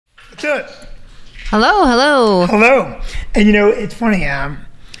do it. Hello, hello. Hello. And you know, it's funny,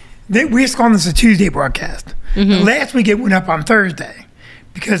 we just called this a Tuesday broadcast. Last week it went up on Thursday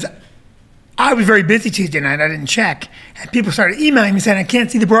because I was very busy Tuesday night. I didn't check. And people started emailing me saying, I can't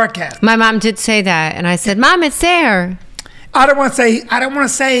see the broadcast. My mom did say that. And I said, Mom, it's there. I don't want to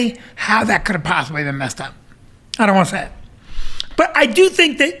say how that could have possibly been messed up. I don't want to say it. But I do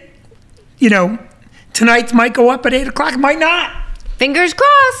think that, you know, tonight's might go up at 8 o'clock. It might not. Fingers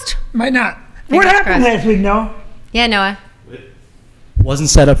crossed. Might not. What happened last week, Noah? Yeah, Noah. It wasn't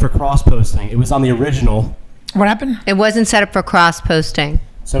set up for cross-posting. It was on the original. What happened? It wasn't set up for cross-posting.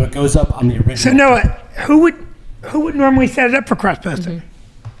 So it goes up on the original. So, Noah, who would normally set it up for cross-posting?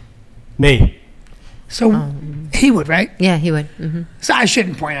 Me. So he would, right? Yeah, he would. So I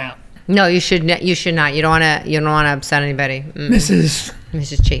shouldn't point out. No, you should not. You should not. You don't want to upset anybody. Mrs.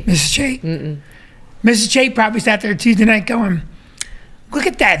 Chait. Mrs. Chait. Mrs. Chait probably sat there Tuesday night going, look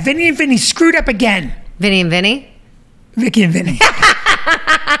at that. Vinnie and Vinnie screwed up again. Vinnie and Vinnie? Vicki and Vinnie.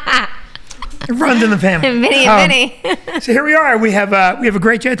 It runs in the family. Vinnie and Vinnie. So here we are. We have a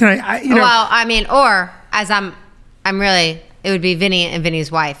great show tonight. Well, I mean, or as I'm really, it would be Vinnie and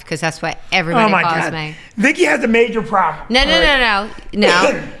Vinnie's wife because that's what everybody calls me. Vicki has a major problem.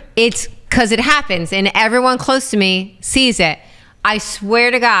 No. It's because it happens and everyone close to me sees it. I swear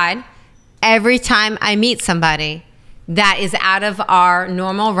to God, every time I meet somebody that is out of our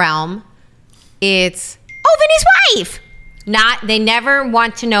normal realm, it's, oh, Vinnie's wife. They never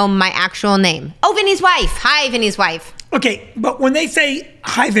want to know my actual name. Oh, Vinnie's wife. Hi, Vinnie's wife. Okay, but when they say,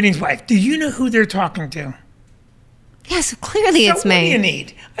 hi, Vinnie's wife, do you know who they're talking to? Yes, clearly it's me. What do you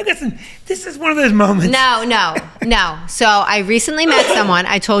need? Listen, this is one of those moments. No. So I recently met someone.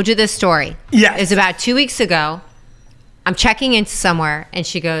 I told you this story. Yes. It was about 2 weeks ago. I'm checking into somewhere, and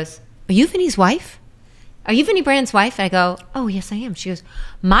she goes, are you Vinnie's wife? Are you Vinnie Brand's wife? And I go, oh, yes, I am. She goes,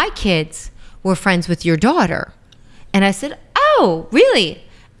 my kids were friends with your daughter. And I said, oh, really?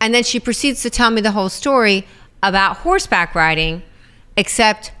 And then she proceeds to tell me the whole story about horseback riding,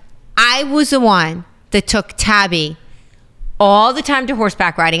 except I was the one that took Tabby all the time to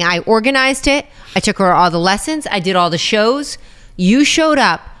horseback riding. I organized it. I took her all the lessons. I did all the shows. You showed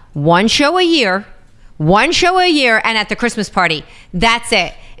up one show a year, and at the Christmas party. That's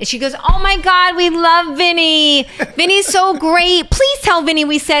it. And she goes, oh my God, we love Vinnie. Vinnie's so great. Please tell Vinnie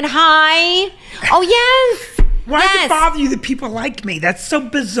we said hi. Oh, yes. Why does it bother you that people like me? That's so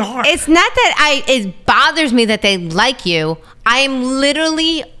bizarre. It's not that it bothers me that they like you. I am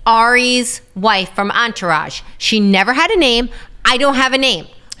literally Ari's wife from Entourage. She never had a name. I don't have a name.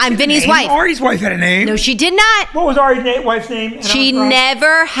 I'm Vinnie's wife. Ari's wife had a name. No, she did not. What was Ari's wife's name? She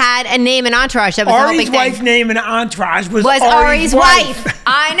never had a name in Entourage. That was the whole big thing. Ari's wife's name in Entourage was Ari's wife.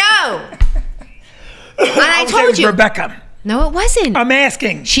 I know. And I told you. Rebecca. No, it wasn't. I'm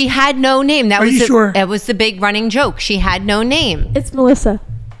asking. She had no name. Are you sure? That was the big running joke. She had no name. It's Melissa.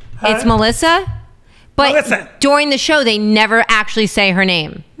 It's Melissa? But Melissa. During the show, they never actually say her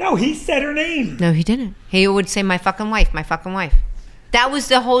name. No, he said her name. No, he didn't. He would say, my fucking wife, my fucking wife. That was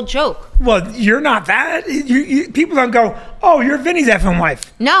the whole joke. Well, you're not that. People don't go, oh, you're Vinnie's effing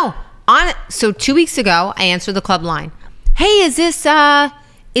wife. No. So 2 weeks ago, I answered the club line. Hey, is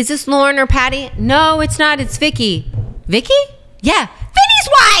this Lauren or Patty? No, it's not. It's Vicki. Vicki? Yeah. Vinnie's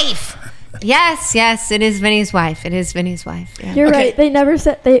wife! Yes, it is Vinnie's wife. It is Vinnie's wife. Yeah. You're right. They never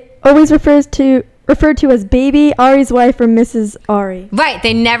said, they always referred to as baby, Ari's wife, or Mrs. Ari. Right.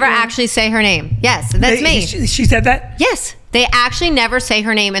 They never actually say her name. Yes, that's me. She said that? Yes. They actually never say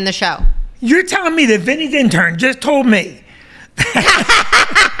her name in the show. You're telling me that Vinnie's intern just told me.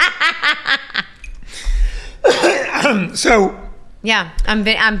 So. Yeah, I'm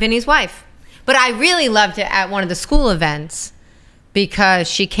Vinnie's wife. But I really loved it at one of the school events because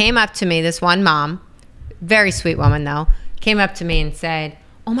she came up to me, this one mom, very sweet woman though, came up to me and said,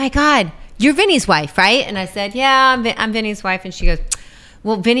 oh my God, you're Vinnie's wife, right? And I said, yeah, I'm Vinnie's wife. And she goes,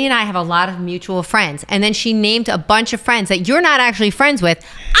 well, Vinnie and I have a lot of mutual friends. And then she named a bunch of friends that you're not actually friends with.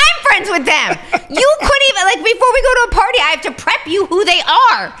 I'm friends with them. You couldn't even, like, before we go to a party, I have to prep you who they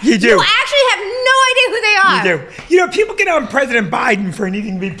are. You do. You actually have no idea who they are. You do. You know, people get on President Biden for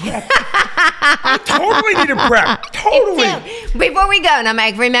needing to be prepped. I totally need a prep. Totally. Before we go, and I'm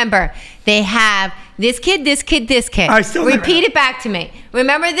like, remember, they have this kid, this kid, this kid. I still repeat it back to me.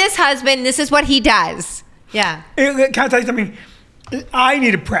 Remember this husband, this is what he does. Yeah. Can I tell you something? I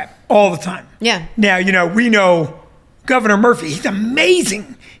need a prep all the time. Yeah. Now, you know, we know Governor Murphy. He's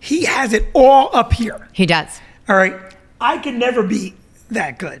amazing. He has it all up here. He does. All right. I could never be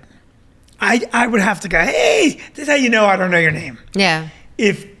that good. I would have to go, hey, this is how you know I don't know your name. Yeah.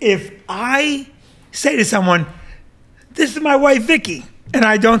 If I say to someone, this is my wife, Vicki, and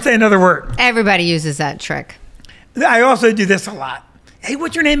I don't say another word. Everybody uses that trick. I also do this a lot. Hey,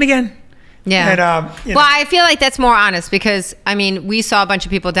 what's your name again? Yeah. And, well, I feel like that's more honest because, I mean, we saw a bunch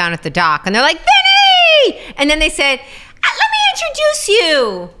of people down at the dock and they're like, Vinnie! And then they said, let me introduce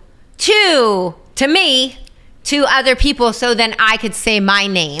you to me, to other people so then I could say my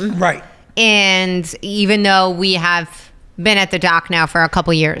name. Right. And even though we have been at the dock now for a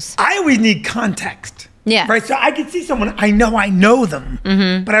couple years. I always need context. Yeah. Right. So I can see someone, I know them,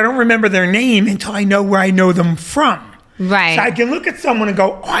 but I don't remember their name until I know where I know them from. Right. So I can look at someone and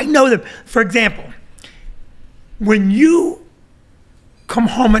go, oh, I know them. For example, when you come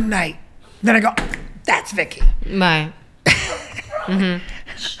home at night, then I go, that's Vicki. Right. Do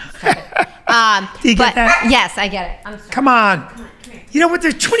you get that? Yes, I get it. I'm sorry. Come on. You know what?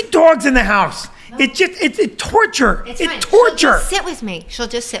 There's 20 dogs in the house. No. It's torture. It's fine. torture. She'll just sit with me. She'll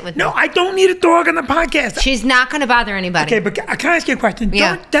just sit with me. No, I don't need a dog on the podcast. She's not going to bother anybody. Okay, but can I ask you a question?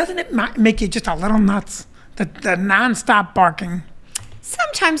 Yeah. Doesn't it make you just a little nuts? The nonstop barking.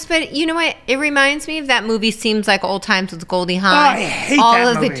 Sometimes, but you know what? It reminds me of that movie Seems Like Old Times with Goldie Hawn. Oh, I hate all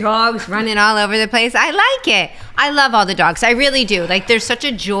that of movie. the dogs running all over the place. I like it. I love all the dogs. I really do. Like, there's such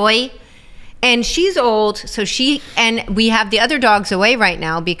a joy. And she's old, so we have the other dogs away right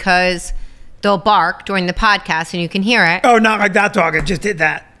now because they'll bark during the podcast and you can hear it. Oh, not like that dog. I just did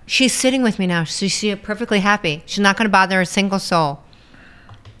that. She's sitting with me now. She's perfectly happy. She's not going to bother a single soul.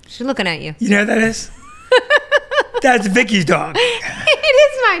 She's looking at you. You know who that is? That's Vicky's dog. It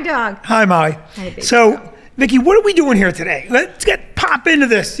is my dog. Hi, Molly. Hi, baby. So, Vicki, what are we doing here today? Let's pop into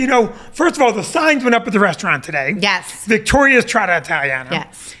this. You know, first of all, the signs went up at the restaurant today. Yes. Victoria's Trotta Italiana.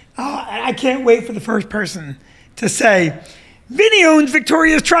 Yes. Oh, I can't wait for the first person to say, Vinnie owns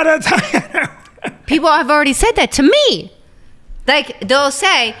Victoria's Trotta Italiana. People have already said that to me. Like, they'll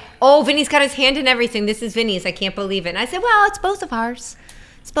say, oh, Vinny's got his hand in everything. This is Vinny's. I can't believe it. And I said, well, it's both of ours.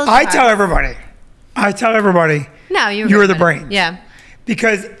 It's both of ours. I tell everybody. No, you're the brains. Yeah.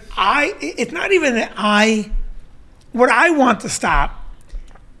 Because it's not even that what I want to stop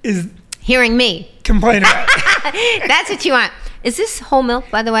is hearing me complain about it. That's what you want. Is this whole milk,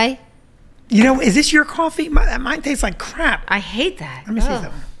 by the way? You know, is this your coffee? Mine tastes like crap. I hate that. Let me see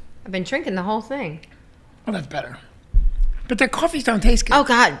something. I've been drinking the whole thing. Well, that's better. But their coffees don't taste good. Oh,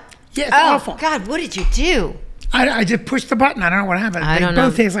 God. Yeah, it's awful. God, what did you do? I just pushed the button. I don't know what happened. I don't know. They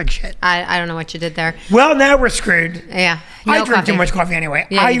both taste like shit. I don't know what you did there. Well, now we're screwed. Yeah. I drink too much coffee anyway.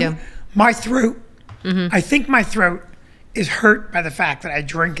 Yeah, you do. My throat, I think my throat is hurt by the fact that I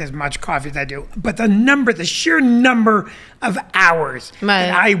drink as much coffee as I do. But the sheer number of hours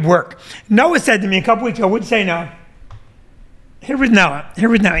that I work. Noah said to me a couple weeks ago, I wouldn't say no. Here was Noah.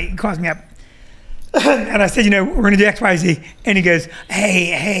 He calls me up. And I said, you know, we're going to do X, Y, Z. And he goes,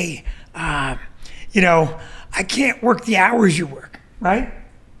 hey, you know, I can't work the hours you work, right?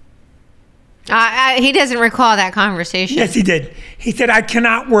 He doesn't recall that conversation. Yes, he did. He said, I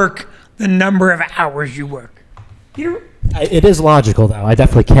cannot work the number of hours you work. It is logical, though. I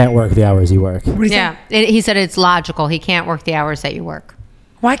definitely can't work the hours you work. What do you think? He said it's logical. He can't work the hours that you work.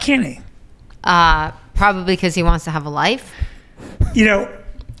 Why can't he? Probably because he wants to have a life. You know,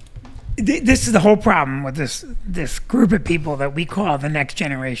 this is the whole problem with this group of people that we call the next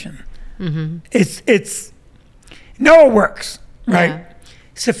generation. Mm-hmm. It's Noah works, right? Yeah.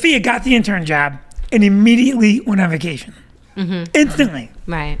 Sophia got the intern job and immediately went on vacation. Mm-hmm. Instantly.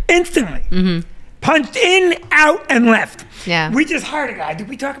 Right. Instantly. Mm-hmm. Punched in, out, and left. Yeah. We just hired a guy. Did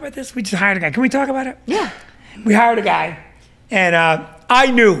we talk about this? We just hired a guy. Can we talk about it? Yeah. We hired a guy, and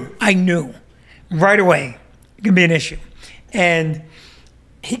I knew right away it can be an issue. And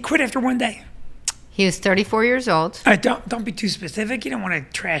he quit after one day. He was 34 years old. Don't be too specific. You don't want to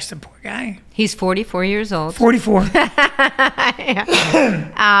trash the poor guy. He's 44 years old. 44.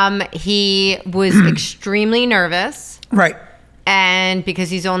 He was extremely nervous. Right. And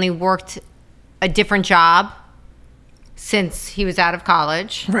because he's only worked a different job since he was out of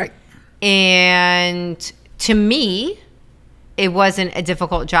college. Right. And to me, it wasn't a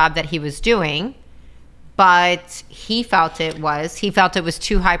difficult job that he was doing, but he felt it was. He felt it was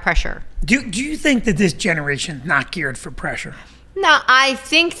too high pressure. Do you think that this generation's not geared for pressure? No, I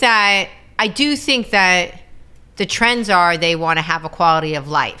do think that the trends are they want to have a quality of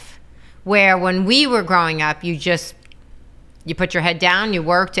life. Where when we were growing up, you put your head down, you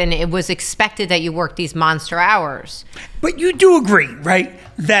worked, and it was expected that you worked these monster hours. But you do agree, right,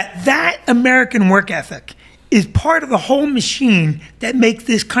 that American work ethic is part of the whole machine that makes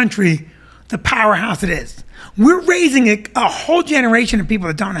this country the powerhouse it is. We're raising a whole generation of people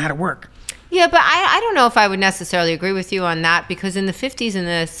that don't know how to work. Yeah, but I don't know if I would necessarily agree with you on that, because in the 50s and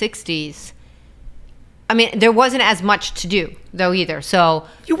the 60s, I mean, there wasn't as much to do though either. So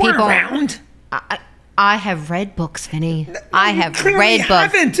You weren't around. I have read books, Vinny. I have clearly read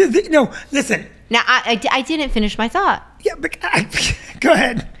books. haven't. No, listen. Now, I didn't finish my thought. Yeah, but go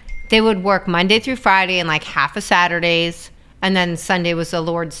ahead. They would work Monday through Friday and like half of Saturdays, and then Sunday was the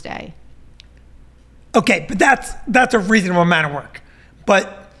Lord's Day. Okay, but that's a reasonable amount of work.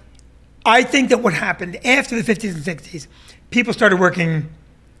 But I think that what happened after the 50s and 60s, people started working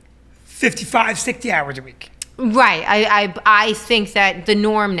 55, 60 hours a week. Right. I think that the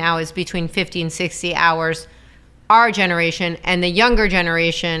norm now is between 50 and 60 hours. Our generation and the younger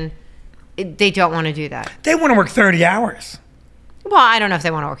generation, they don't want to do that. They want to work 30 hours. Well, I don't know if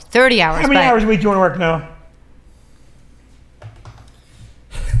they want to work 30 hours. How many hours a week do you want to work now?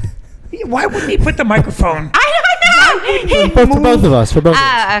 Why wouldn't he put the microphone? I don't know. For both of us.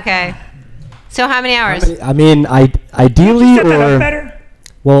 Okay. So how many hours? I mean, ideally, Set that up better?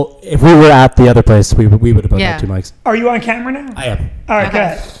 well, if we were at the other place, we would have both Yeah. had 2 mics. Are you on camera now? I am. All right, Okay.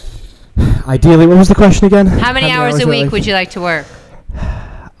 go ahead. Ideally, what was the question again? How many hours a week like? would you like to work?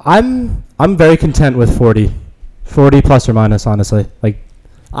 I'm very content with 40 plus or minus, honestly. Like,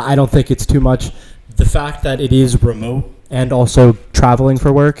 I don't think it's too much. The fact that it is remote and also traveling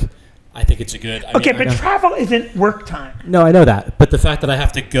for work, I think it's a good. Okay, but travel isn't work time. No, I know that. But the fact that I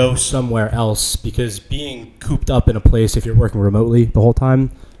have to go somewhere else, because being cooped up in a place if you're working remotely the whole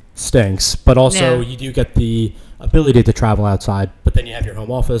time stinks. But also, Yeah. you do get the ability to travel outside, but then you have your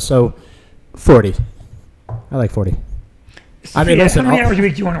home office. So, 40. I like 40. I mean, Yeah, listen, how many I'll- hours a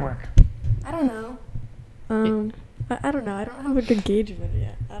week do you want to work? I don't know. I don't know. I don't have a good gauge of it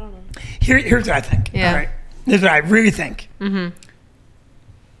yet. I don't know. Here's what I think. Yeah. All right. This is what I really think. Mm-hmm.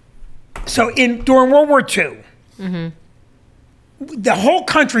 So during World War II, the whole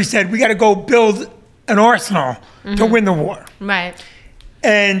country said we got to go build an arsenal to win the war. Right.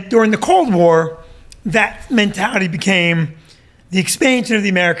 And during the Cold War, that mentality became the expansion of the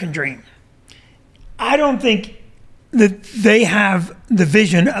American dream. I don't think that they have the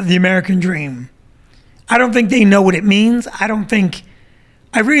vision of the American dream. I don't think they know what it means. I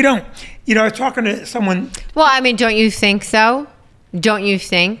really don't. You know, I was talking to someone. Well, I mean, don't you think so? Don't you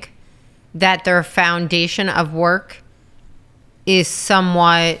think that their foundation of work is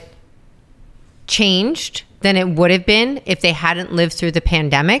somewhat changed than it would have been if they hadn't lived through the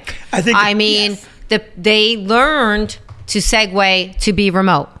pandemic? I mean, yes. They learned to segue to be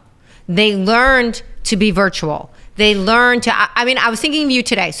remote. They learned to be virtual. They learned to, I mean, I was thinking of you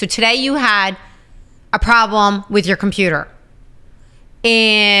today. So today you had a problem with your computer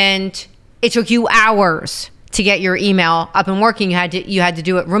and it took you hours to get your email up and working. You had to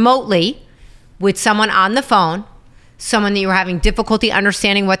do it remotely with someone on the phone, someone that you were having difficulty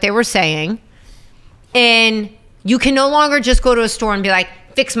understanding what they were saying. And you can no longer just go to a store and be like,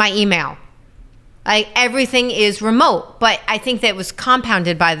 fix my email. Like, everything is remote. But I think that was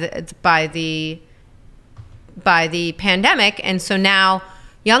compounded by the pandemic. And so now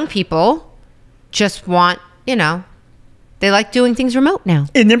young people just want, you know, they like doing things remote now.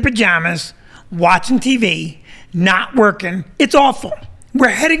 In their pajamas, watching TV, not working. It's awful. We're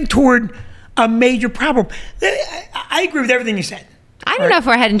heading toward a major problem. I agree with everything you said. I don't know if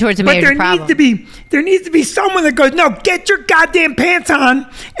we're heading towards a major problem. There needs to be someone that goes, no, get your goddamn pants on.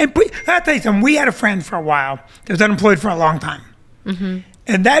 And I'll tell you something. We had a friend for a while that was unemployed for a long time. Mm-hmm.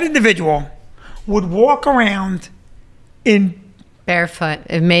 And that individual would walk around in barefoot.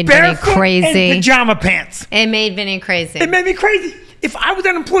 It made Vinny crazy. And pajama pants. It made Vinny crazy. It made me crazy. If I was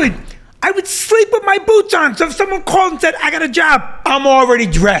unemployed, I would sleep with my boots on. So if someone called and said, I got a job, I'm already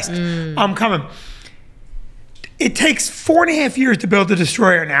dressed. I'm coming. It takes 4.5 years to build a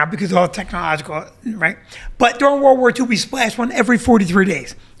destroyer now because of all technological, right? But during World War II, we splashed one every 43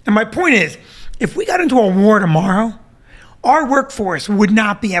 days. And my point is, if we got into a war tomorrow, our workforce would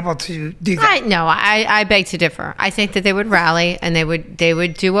not be able to do that. I beg to differ. I think that they would rally and they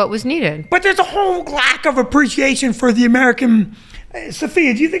would do what was needed. But there's a whole lack of appreciation for the American.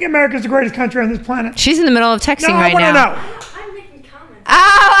 Sophia, do you think America's the greatest country on this planet? She's in the middle of texting right now. No, I want to know. I'm making comments.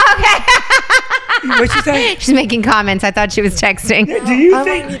 Oh, okay. What'd she say? She's making comments. I thought she was texting. Do you I'm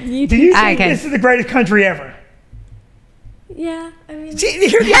think, on YouTube. do you think Okay. this is the greatest country ever? Yeah, I mean. See,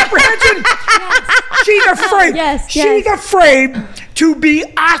 here's the apprehension. She's afraid. Yes, She's afraid to be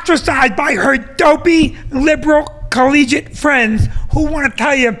ostracized by her dopey liberal collegiate friends who want to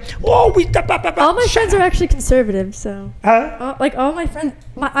tell you, oh, we. All my friends are actually conservative, so. Huh? All my friends.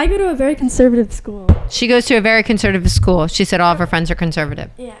 I go to a very conservative school. She goes to a very conservative school. She said all of her friends are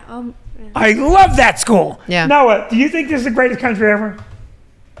conservative. Yeah. I love that school. Yeah. Noah, do you think this is the greatest country ever?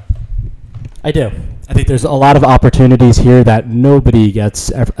 I do. I think there's a lot of opportunities here that nobody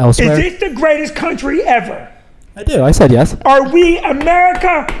gets elsewhere. Is this the greatest country ever? I do. I said yes. Are we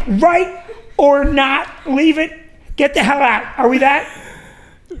America, right or not? Leave it. Get the hell out. Are we that?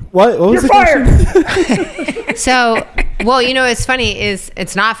 What was You're the fired. question? So, well, you know, it's funny is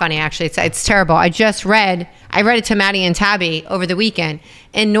it's not funny actually. It's terrible. I read it to Maddie and Tabby over the weekend.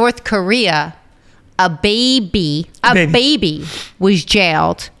 In North Korea, a baby was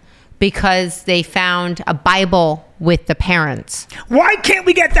jailed because they found a Bible with the parents. Why can't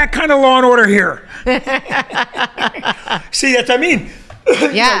we get that kind of law and order here? See, that's what I mean.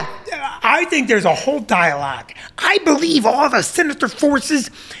 Yeah. I think there's a whole dialogue. I believe all the sinister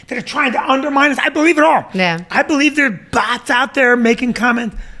forces that are trying to undermine us. I believe it all. Yeah. I believe there are bots out there making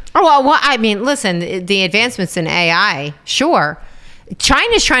comments. Oh, well, I mean, listen, the advancements in AI, sure.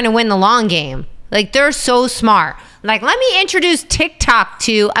 China's trying to win the long game. Like, they're so smart. Like, let me introduce TikTok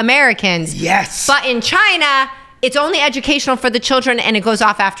to Americans. Yes. But in China, it's only educational for the children, and it goes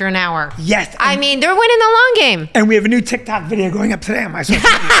off after an hour. Yes. I mean, they're winning the long game. And we have a new TikTok video going up today on my social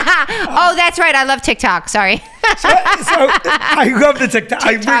media. Oh, that's right. I love TikTok. Sorry. so I love the TikTok.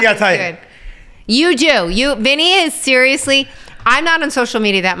 I really gotta tell you. You do. Vinny is seriously, I'm not on social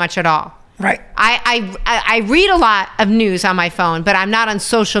media that much at all. Right. I read a lot of news on my phone, but I'm not on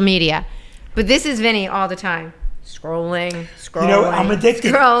social media. But this is Vinny all the time. Scrolling. You know, I'm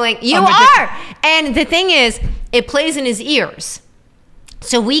addicted. Scrolling. You are. And the thing is, it plays in his ears.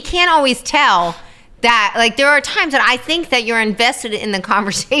 So we can't always tell that, like, there are times that I think that you're invested in the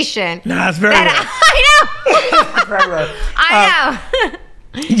conversation. No, that's very rare. I know. Very rare. I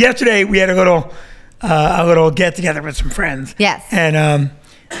know. Yesterday, we had a little get-together with some friends. Yes. And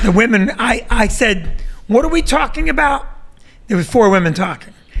the women, I said, what are we talking about? There was 4 women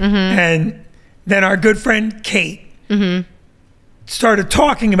talking. Mm-hmm. And then our good friend Kate started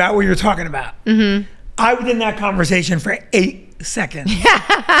talking about what you were talking about. Mm-hmm. I was in that conversation for 8 seconds.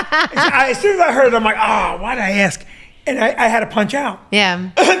 As soon as I heard it, I'm like, oh, why did I ask? And I had to punch out.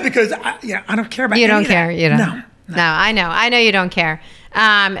 Yeah. Because I don't care about you. Don't any care. Of that. You don't. No, I know. I know you don't care.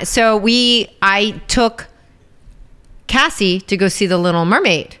 So I took Cassie to go see The Little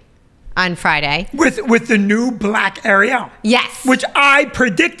Mermaid on Friday. With the new black Ariel. Yes. Which I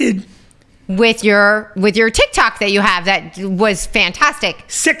predicted. With your TikTok that you have, that was fantastic.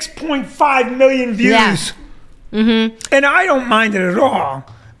 6.5 million views. Yeah. Mm-hmm. And I don't mind it at all.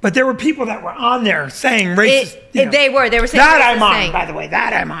 But there were people that were on there saying racist. They were saying that I mind, by the way.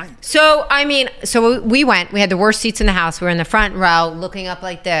 That I mind. So we went. We had the worst seats in the house. We were in the front row, looking up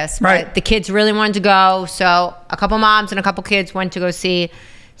like this. Right. But the kids really wanted to go, so a couple moms and a couple kids went to go see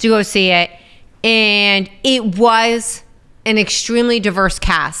it, and it was an extremely diverse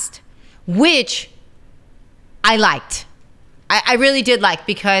cast, which I liked. I really did like,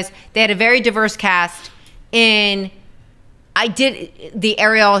 because they had a very diverse cast. And I did the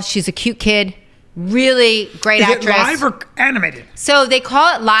Ariel. She's a cute kid, really great actress. Is it live or animated? So they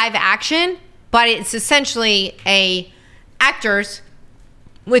call it live action, but it's essentially actors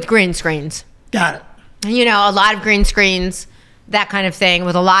with green screens. Got it. You know, a lot of green screens, that kind of thing,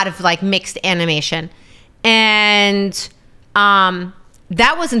 with a lot of like mixed animation. And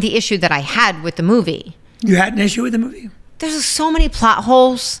that wasn't the issue that I had with the movie. You had an issue with the movie? There's just so many plot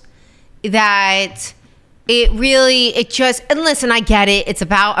holes that it just, and listen, I get it. It's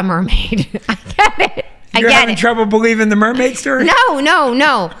about a mermaid. I get it. You're having trouble believing the mermaid story?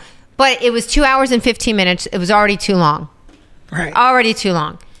 No. But it was 2 hours and 15 minutes. It was already too long. Right. Already too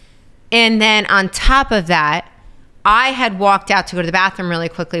long. And then on top of that, I had walked out to go to the bathroom really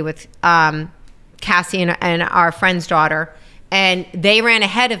quickly with Cassie and our friend's daughter, and they ran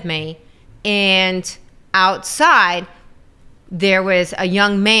ahead of me. And outside, there was a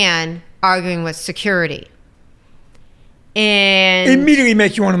young man arguing with security. And it immediately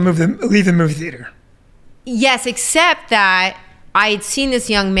makes you want to leave the movie theater. Yes, except that I had seen this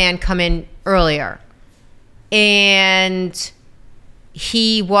young man come in earlier, and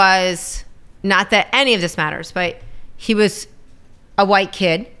he was, not that any of this matters, but he was a white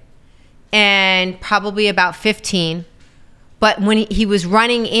kid and probably about 15. But when he was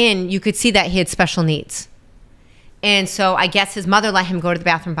running in, you could see that he had special needs. And so I guess his mother let him go to the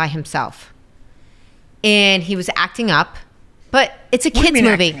bathroom by himself. And he was acting up. But it's a kids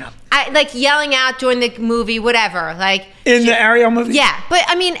movie. Like yelling out during the movie, whatever. Like in the Ariel movie? Yeah. But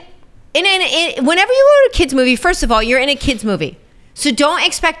I mean, whenever you go to a kids movie, first of all, you're in a kids movie. So don't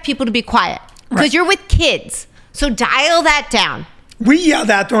expect people to be quiet. Because you're with kids. So dial that down. We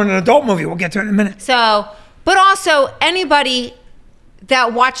yelled out during an adult movie. We'll get to it in a minute. So, but also anybody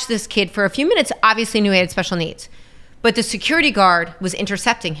that watched this kid for a few minutes obviously knew he had special needs. But the security guard was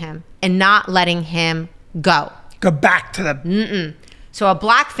intercepting him and not letting him go. Go back to the... So a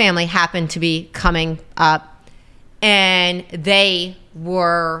black family happened to be coming up, and they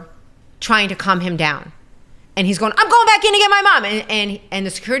were trying to calm him down. And he's going, I'm going back in to get my mom. And the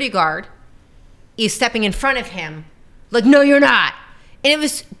security guard is stepping in front of him like, no, you're not. And it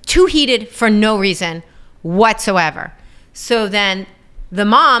was too heated for no reason whatsoever. So then the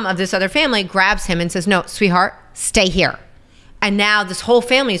mom of this other family grabs him and says, no, sweetheart, stay here. And now this whole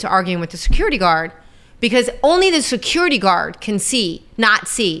family is arguing with the security guard because only the security guard can not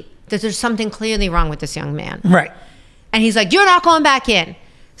see that there's something clearly wrong with this young man. Right. And he's like, you're not going back in.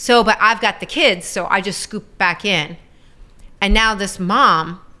 So, but I've got the kids, so I just scoop back in. And now this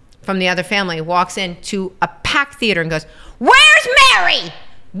mom from the other family walks into a packed theater and goes, where's Mary?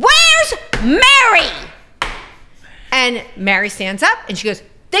 Where's Mary? And Mary stands up and she goes,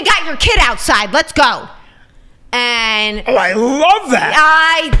 they got your kid outside. Let's go. And oh, I love that.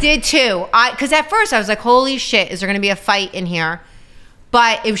 I did too. Because at first I was like, holy shit, is there going to be a fight in here?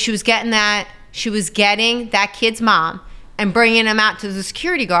 But she was getting that kid's mom and bringing him out to the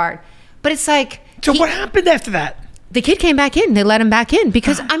security guard. But it's like... So what happened after that? The kid came back in. They let him back in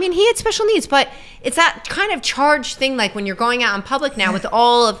because, I mean, he had special needs. But it's that kind of charged thing like when you're going out in public now with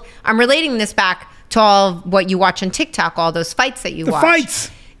all of... I'm relating this back to all of what you watch on TikTok, all those fights that you watch. The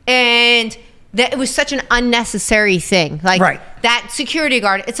fights. And... that it was such an unnecessary thing. Like that security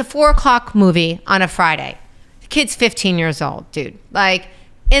guard, it's a 4:00 movie on a Friday. The kid's 15 years old, dude. Like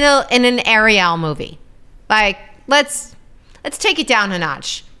in an Ariel movie. Like let's take it down a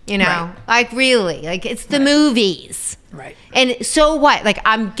notch, you know? Right. Like really, like it's the movies. Right. And so what? Like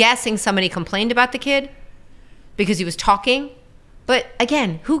I'm guessing somebody complained about the kid because he was talking. But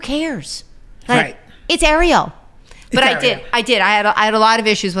again, who cares? Like, it's Ariel. But I did. I had a lot of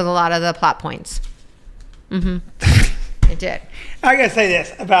issues with a lot of the plot points. I did. I gotta say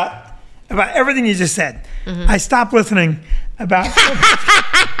this about everything you just said. I stopped listening about.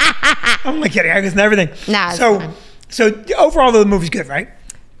 I'm only kidding. I listen to everything. Nah. So overall, the movie's good, right?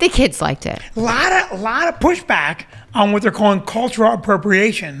 The kids liked it. A lot of pushback on what they're calling cultural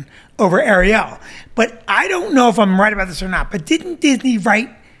appropriation over Ariel. But I don't know if I'm right about this or not. But didn't Disney write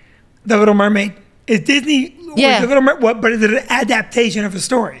The Little Mermaid? Is Disney? Yeah. But is it an adaptation of a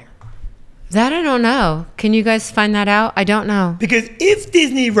story? That I don't know. Can you guys find that out? I don't know. Because if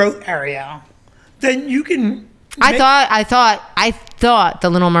Disney wrote Ariel, then you can. I thought The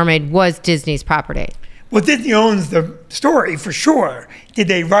Little Mermaid was Disney's property. Well, Disney owns the story for sure. Did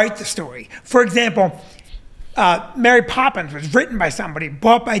they write the story? For example, Mary Poppins was written by somebody,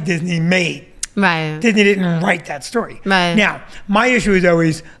 bought by Disney, made. Right. Disney didn't write that story. Right. Now, my issue is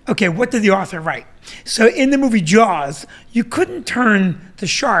always, okay, what did the author write? So in the movie Jaws, you couldn't turn the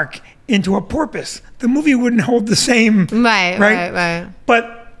shark into a porpoise. The movie wouldn't hold the same. Right.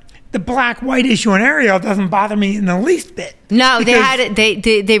 But the black-white issue in Ariel doesn't bother me in the least bit. No,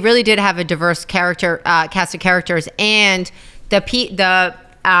 they really did have a diverse cast of characters, and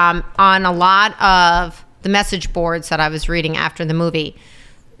on a lot of the message boards that I was reading after the movie,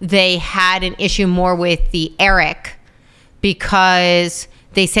 they had an issue more with the Eric because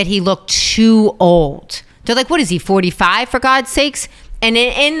they said he looked too old. They're like, what is he, 45 for God's sakes? And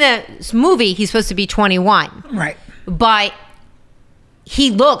in the movie, he's supposed to be 21. Right. But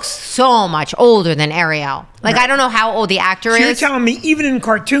he looks so much older than Ariel. Like, I don't know how old the actor is. You're telling me even in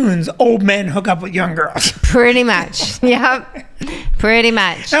cartoons, old men hook up with young girls. Pretty much. Yep. Pretty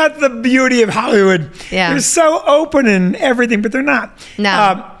much. That's the beauty of Hollywood. Yeah. They're so open and everything, but they're not.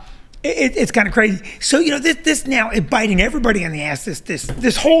 No. It's kind of crazy. So, you know, this now is biting everybody in the ass,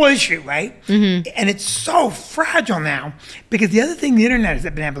 this whole issue, right? Mm-hmm. And it's so fragile now because the other thing the internet has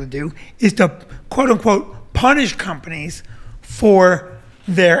been able to do is to, quote unquote, punish companies for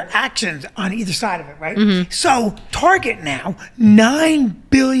their actions on either side of it, right? Mm-hmm. So Target now, $9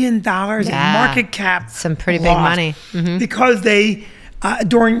 billion in market cap. Some pretty big money. Mm-hmm. Because they,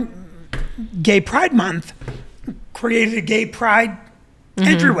 during Gay Pride Month, created a gay pride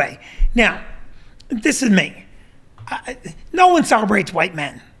entryway. Now, this is me. No one celebrates white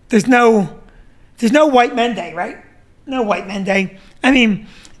men. There's no White Men Day, right? No White Men Day. I mean,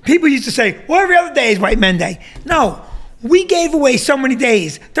 people used to say, well, every other day is White Men Day. No, we gave away so many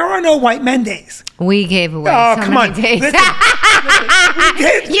days. There are no White Men Days. We gave away so many days. Listen,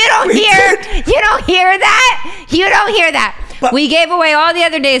 You don't hear that? You don't hear that. But we gave away all the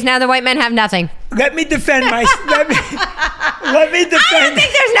other days. Now the white men have nothing. Let me defend my. let me defend. I don't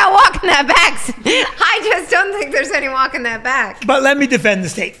think there's no walking that back. I just don't think there's any walking that back. But let me defend the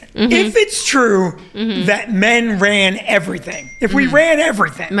statement. Mm-hmm. If it's true that men ran everything, if we ran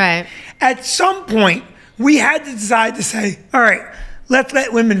everything, right, at some point we had to decide to say, all right, let's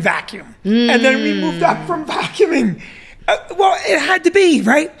let women vacuum. And then we moved up from vacuuming. Well, it had to be,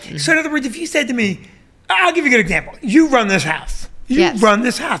 right? So in other words, if you said to me, I'll give you a good example. You run this house. You run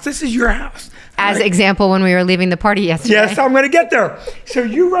this house. This is your house. As example, when we were leaving the party yesterday. Yes, I'm going to get there. So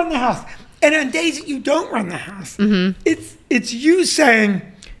you run the house. And on days that you don't run the house, it's you saying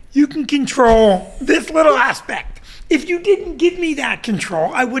you can control this little aspect. If you didn't give me that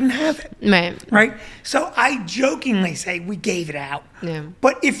control, I wouldn't have it. Right? So I jokingly say we gave it out. Yeah.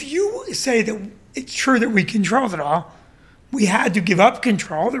 But if you say that it's true that we controlled it all, we had to give up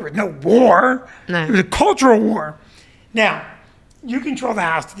control. There was no war. No. There was a cultural war. Now, you control the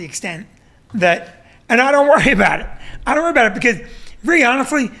house to the extent that, and I don't worry about it. I don't worry about it because, very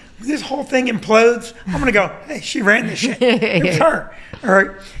honestly, when this whole thing implodes, I'm going to go, hey, she ran this shit. It was her. All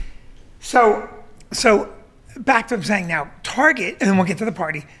right. So back to what I'm saying now, Target, and then we'll get to the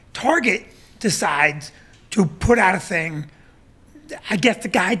party, Target decides to put out a thing. I guess the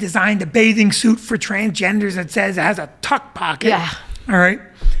guy designed a bathing suit for transgenders that says it has a tuck pocket. Yeah. All right.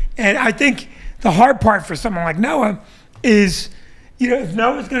 And I think the hard part for someone like Noah is, if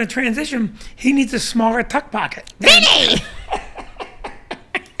Noah's going to transition, he needs a smaller tuck pocket. Vinnie!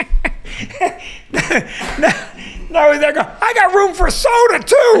 No, they're going, I got room for soda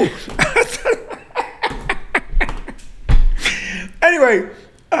too. Anyway,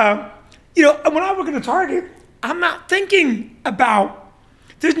 when I look at a Target, I'm not thinking about,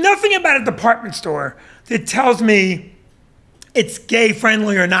 there's nothing about a department store that tells me it's gay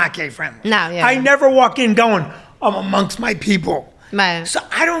friendly or not gay friendly. No, yeah. I never walk in going, I'm amongst my people. Right. So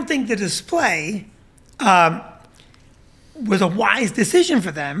I don't think the display was a wise decision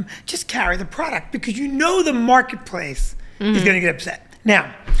for them. Just carry the product because the marketplace is going to get upset.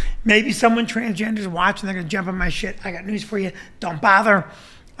 Now, maybe someone transgender is watching, they're going to jump on my shit. I got news for you. Don't bother.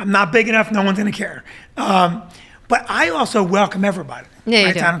 I'm not big enough. No one's going to care. But I also welcome everybody. Yeah,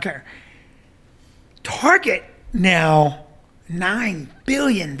 right? you do. I don't care. Target now, $9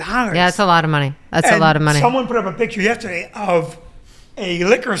 billion. Yeah, that's a lot of money. That's a lot of money. Someone put up a picture yesterday of a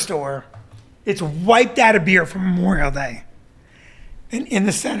liquor store. It's wiped out of beer for Memorial Day. And in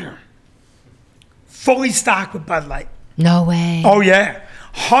the center, fully stocked with Bud Light. No way. Oh, yeah.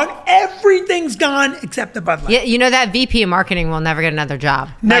 Everything's gone except the Bud Light. Yeah, that VP of marketing will never get another job.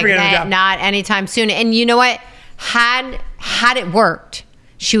 Never get another job. Not anytime soon. And you know what? Had it worked,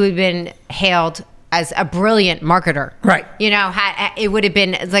 she would have been hailed as a brilliant marketer. Right. It would have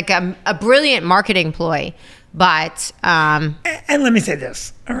been like a brilliant marketing ploy. But and let me say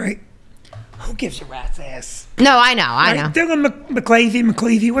this, all right? Who gives a rat's ass? No, I know. Dylan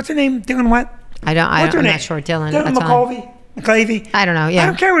McClevey. What's her name? Dylan what? I'm not sure. Dylan McClevey. I don't know. Yeah. I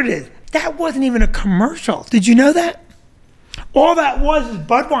don't care what it is. That wasn't even a commercial. Did you know that? All that was is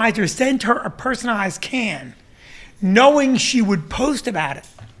Budweiser sent her a personalized can, knowing she would post about it.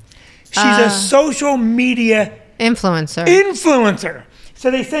 She's a social media influencer. So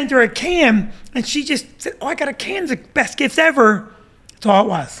they sent her a can, and she just said, I got a can. It's the best gift ever. That's all it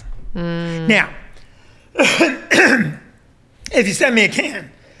was. Now, if you send me a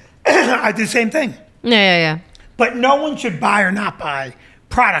can, I do the same thing. Yeah. But no one should buy or not buy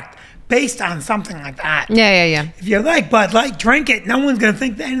product based on something like that. Yeah. If you like Bud Light, drink it. No one's going to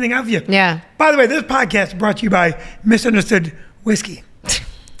think anything of you. Yeah. By the way, this podcast is brought to you by Misunderstood Whiskey.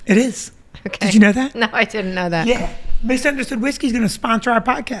 It is. Okay. Did you know that? No, I didn't know that. Yeah. Misunderstood Whiskey is going to sponsor our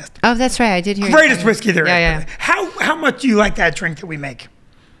podcast. Oh, that's right. I did hear. Greatest whiskey there is. Yeah. How much do you like that drink that we make?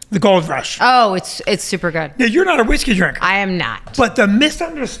 The Gold Rush. Oh, it's super good. Now, you're not a whiskey drinker. I am not. But the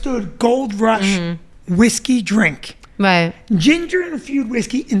Misunderstood Gold Rush whiskey drink. Right. Ginger infused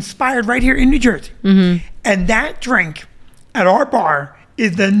whiskey inspired right here in New Jersey. And that drink at our bar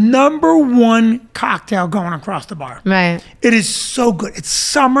is the #1 cocktail going across the bar. Right. It is so good. It's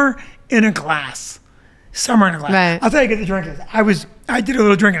summer in a glass. Summer in a glass. Right. I'll tell you what the drink is. I did a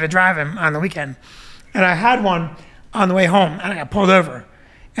little drink at a drive-in on the weekend, and I had one on the way home, and I got pulled over.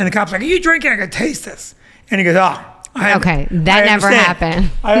 And the cop's like, are you drinking? I go, taste this. And he goes, that never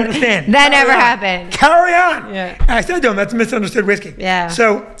happened. I understand. That never happened. Carry on. Yeah. And I said to him, that's Misunderstood Whiskey. Yeah.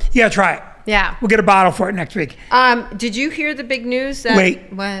 So, you got to try it. Yeah. We'll get a bottle for it next week. Did you hear the big news? That, Wait,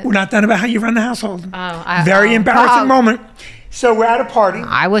 what? We're not done about how you run the household. Very embarrassing moment. So we're at a party.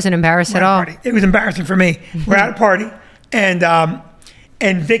 I wasn't embarrassed at all. It was embarrassing for me. We're at a party,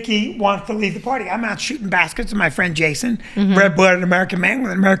 and Vicki wants to leave the party. I'm out shooting baskets with my friend Jason, red-blooded American man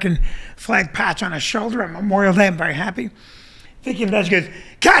with an American flag patch on his shoulder on Memorial Day. I'm very happy. Vicki and she goes,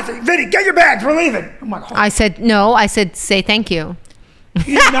 Kathy, Vinnie, get your bags. We're leaving. I'm like, I said, no. I said, say thank you.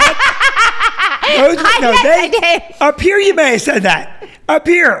 You did not? I did. Up here, you may have said that. Up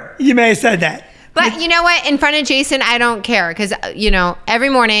here, you may have said that. But you know what? In front of Jason, I don't care because, every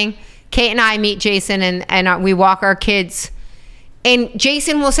morning, Kate and I meet Jason and we walk our kids. And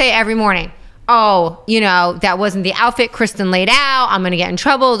Jason will say every morning, oh, that wasn't the outfit Kristen laid out. I'm going to get in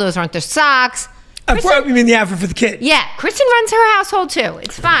trouble. Those aren't the socks. You mean the outfit for the kid? Yeah. Kristen runs her household too.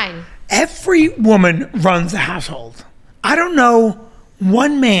 It's fine. Every woman runs a household. I don't know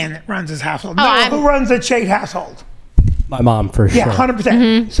one man that runs his household. No, who runs the Chait household? My mom, for sure. Yeah,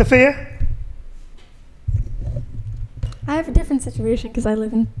 100%. Sophia? I have a different situation because I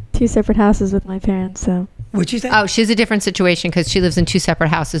live in 2 separate houses with my parents, so. What'd you say? Oh, she's a different situation because she lives in 2 separate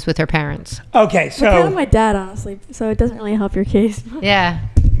houses with her parents. Okay, so. Well, kind of my dad, honestly, so it doesn't really help your case. Yeah.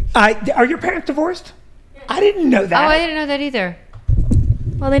 Are your parents divorced? I didn't know that. Oh, I didn't know that either.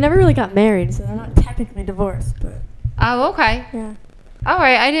 Well, they never really got married, so they're not technically divorced, but. Oh, okay. Yeah. All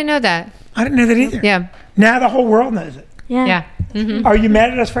right, I didn't know that. I didn't know that either. Yeah. Now the whole world knows it. Yeah. Yeah. Mm-hmm. Are you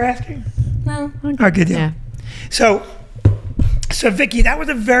mad at us for asking? No. Oh, good deal. Yeah. So Vicki, that was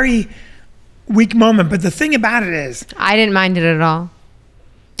a very weak moment, but the thing about it is, I didn't mind it at all.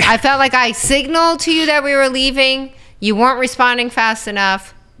 I felt like I signaled to you that we were leaving. You weren't responding fast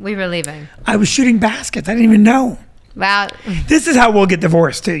enough. We were leaving. I was shooting baskets. I didn't even know. Well, This is how we'll get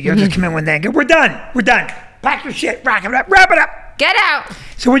divorced too. You'll just come in one day and go, we're done. We're done. Pack your shit. Wrap it up. Wrap it up. get out.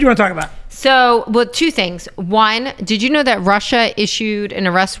 So what do you want to talk about? So, well, 2 things. One, did you know that Russia issued an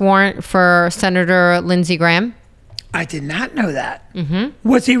arrest warrant for Senator Lindsey Graham? I did not know that.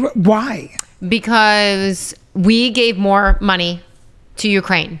 Mm-hmm. Why? Because we gave more money to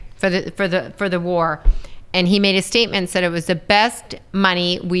Ukraine for the war, and he made a statement, said it was the best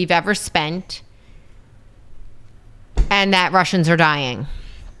money we've ever spent, and that Russians are dying.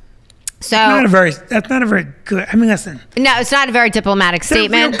 So that's not a very good. I mean, listen. No, it's not a very diplomatic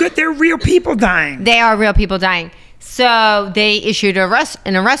statement. They're real good. They're real people dying. They are real people dying. So they issued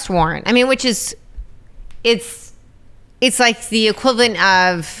an arrest warrant. I mean, which is, it's like the equivalent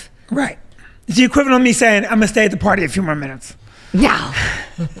of. Right. It's the equivalent of me saying, I'm going to stay at the party a few more minutes. No.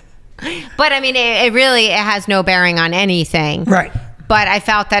 But I mean, it really has no bearing on anything. Right. But I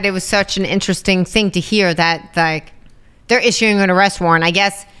felt that it was such an interesting thing to hear that, like, they're issuing an arrest warrant. I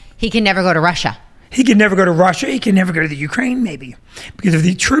guess he can never go to Russia. He can never go to Russia. He can never go to the Ukraine, maybe, because if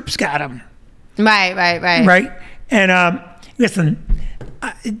the troops got him. Right. Right. And listen,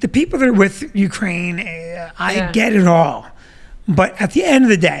 the people that are with Ukraine, I get it all. But at the end of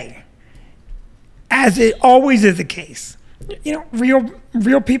the day, as it always is the case,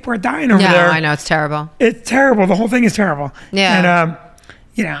 real people are dying over there. Yeah, I know. It's terrible. It's terrible. The whole thing is terrible. Yeah.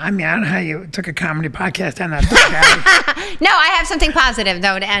 And, I mean, I don't know how you took a comedy podcast down that. No, I have something positive,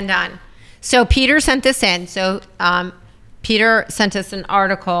 though, to end on. So Peter sent this in. So Peter sent us an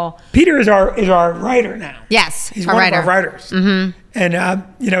article. Peter is our writer now. Yes, he's our one writer. of our writers. Mm-hmm. And,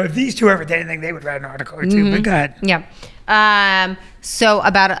 if these two ever did anything, they would write an article or two. But go ahead. Yeah. So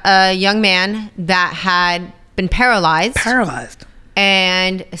about a young man that had been paralyzed.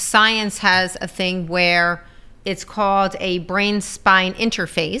 And science has a thing where it's called a brain-spine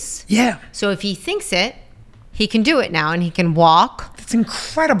interface. Yeah. So if he thinks it, he can do it now, and he can walk. It's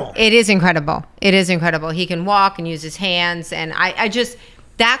incredible. It is incredible. It is incredible. He can walk and use his hands, and I just,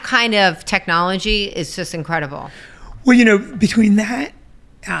 that kind of technology is just incredible. Well, between that,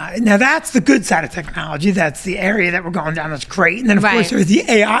 now that's the good side of technology. That's the area that we're going down. That's great. And then, of course, there's the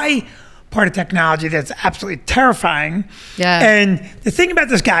AI part of technology that's absolutely terrifying. Yeah. And the thing about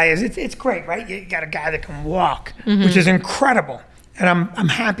this guy is it's great, right? You got a guy that can walk, which is incredible. And I'm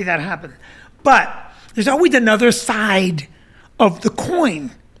happy that happened. But there's always another side of the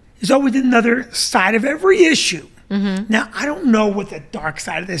coin. There's always another side of every issue. Now, I don't know what the dark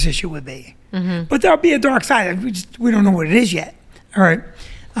side of this issue would be. But there'll be a dark side. We don't know what it is yet. All right.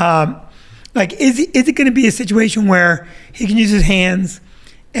 Is it going to be a situation where he can use his hands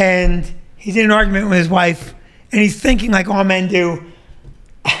and he's in an argument with his wife and he's thinking like all men do?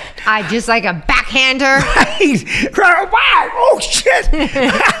 I just like a backhander. Right. Wow. Oh, shit.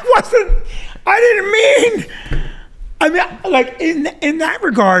 I didn't mean. I mean, like in that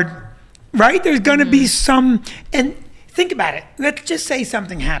regard, right? There's going to be some, and think about it. Let's just say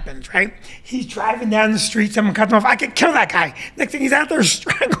something happens, right? He's driving down the street, someone cuts him off. I could kill that guy. Next thing he's out there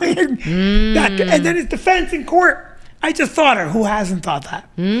struggling. And then his defense in court. I just thought it. Who hasn't thought that?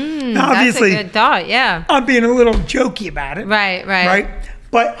 Now, obviously, that's a good thought, yeah. I'm being a little jokey about it. Right.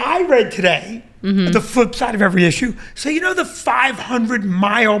 But I read today the flip side of every issue. So the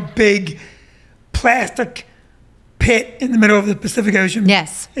 500-mile big plastic pit in the middle of the Pacific Ocean?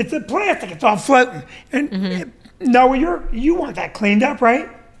 Yes. It's a plastic. It's all floating. And Noah, you want that cleaned up, right?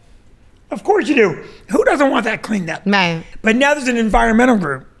 Of course you do. Who doesn't want that cleaned up? Right. But now there's an environmental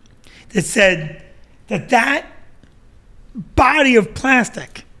group that said that body of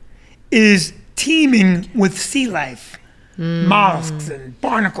plastic is teeming with sea life, mollusks and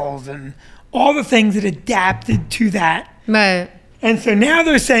barnacles and all the things that adapted to that. Right. And so now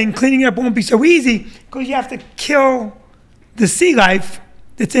they're saying cleaning up won't be so easy because you have to kill the sea life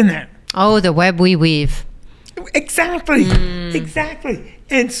that's in there. Oh, the web we weave. Exactly. Exactly.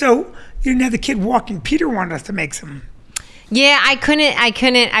 And so you didn't have the kid walking. Peter wanted us to make some. Yeah, I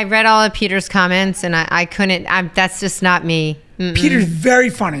couldn't. I read all of Peter's comments, and I couldn't. That's just not me. Peter's very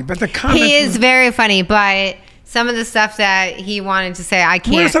funny, but the comments. He is very funny, but some of the stuff that he wanted to say, I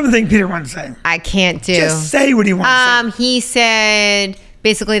can't. What are some of the things Peter wanted to say? I can't do. Just say what he wants to say. He said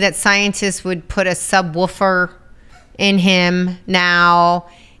basically that scientists would put a subwoofer in him now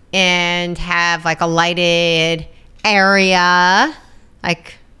and have like a lighted area,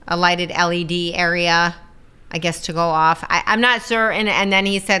 like a lighted LED area, I guess, to go off. I'm not sure. And then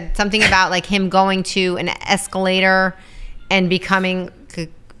he said something about like him going to an escalator and becoming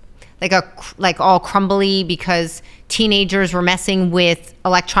like all crumbly because teenagers were messing with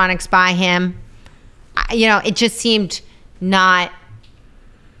electronics by him. You know, it just seemed not.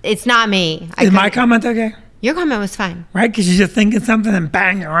 It's not me. Is my comment okay? Your comment was fine. Right? Because you're just thinking something and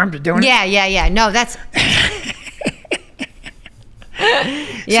bang, your arms are doing it. Yeah. No, that's.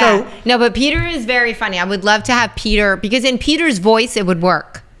 Yeah. So, no, but Peter is very funny. I would love to have Peter, because in Peter's voice, it would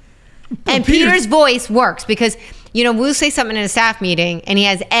work. And Peter's voice works because, you know, we'll say something in a staff meeting and he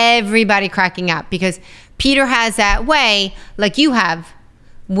has everybody cracking up because Peter has that way, like you have,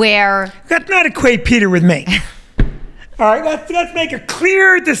 where. let's not equate Peter with me. All right, let's make a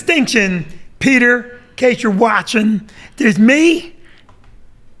clear distinction, Peter, in case you're watching. There's me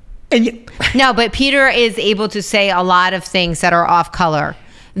and you. No, but Peter is able to say a lot of things that are off color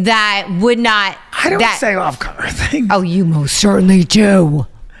that would not. I don't say off color things. Oh, you most certainly do.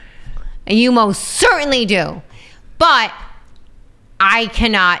 You most certainly do. But I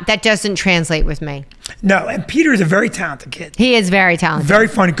cannot. That doesn't translate with me. No, and Peter is a very talented kid. He is very talented. Very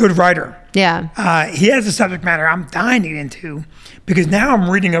funny, good writer. Yeah. He has a subject matter I'm dying to get into because now I'm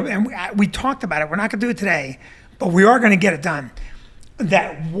reading, and we talked about it. We're not going to do it today, but we are going to get it done.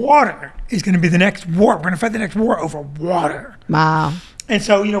 That water is going to be the next war. We're going to fight the next war over water. Wow. And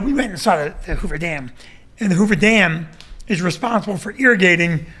so, you know, we went and saw the Hoover Dam. And the Hoover Dam is responsible for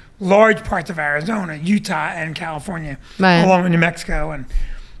irrigating large parts of Arizona, Utah, and California, Right. along with New Mexico, and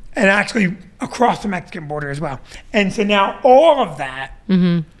actually across the Mexican border as well. And so now all of that,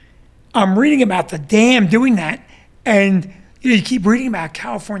 I'm reading about the dam doing that, and you keep reading about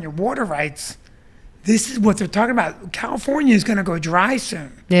California water rights. This is what they're talking about. California is going to go dry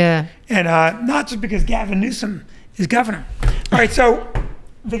soon. Yeah. And not just because Gavin Newsom is governor. All right, so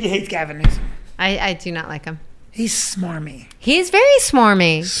Vicki hates Gavin Newsom. I do not like him. He's smarmy. He's very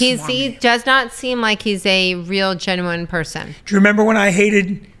smarmy. He Smarmy. does not seem like he's a real, genuine person. Do you remember when I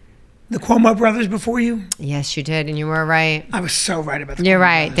hated the Cuomo brothers before you? Yes, you did, and you were right. I was so right about the You're Cuomo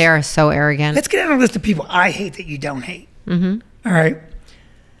right. brothers. They are so arrogant. Let's get on a list of people I hate that you don't hate. All right.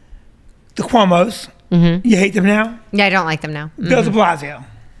 The Cuomos. You hate them now? Yeah, I don't like them now. Bill de Blasio.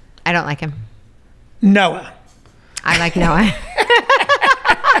 I don't like him. Noah. I like Noah.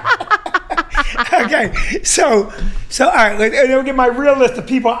 Okay. So all right. Let me get my real list of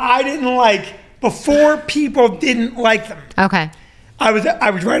people I didn't like before people didn't like them. Okay. I was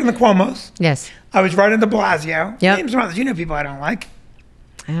right on the Cuomos. Yes. I was right on de Blasio. Yep. Name some others. You know people I don't like.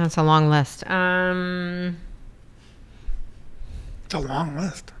 I know it's a long list. It's a long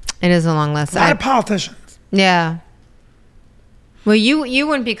list. It is a long list. A lot of politicians. Yeah. Well, you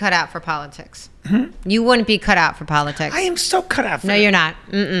wouldn't be cut out for politics. You wouldn't be cut out for politics. I am so cut out for No, it. you're not.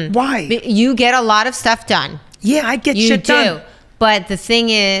 Mm-mm. Why? You get a lot of stuff done. Yeah, I get You shit do. done. But the thing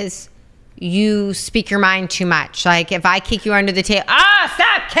is, you speak your mind too much. Like, if I kick you under the table,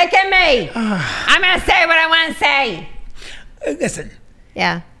 stop kicking me. I'm going to say what I want to say. Listen,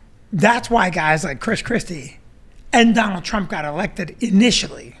 Yeah. that's why guys like Chris Christie and Donald Trump got elected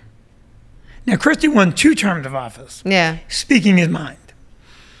initially. Now, Christie won 2 terms of office, Yeah. speaking his mind.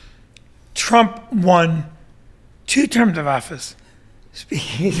 Trump won 2 terms of office,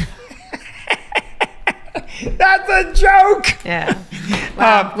 speaking his That's a joke. Yeah.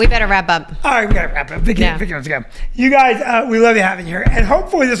 Well, we better wrap up. All right, we got to wrap up. Vicki, Yeah. let's go. You guys, we love you having you here. And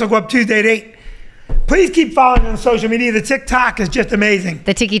hopefully this will go up Tuesday at 8. Please keep following on social media. The TikTok is just amazing.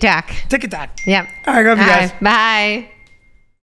 The ticky-tack. TikTok. Yep. All right, love you guys. Bye.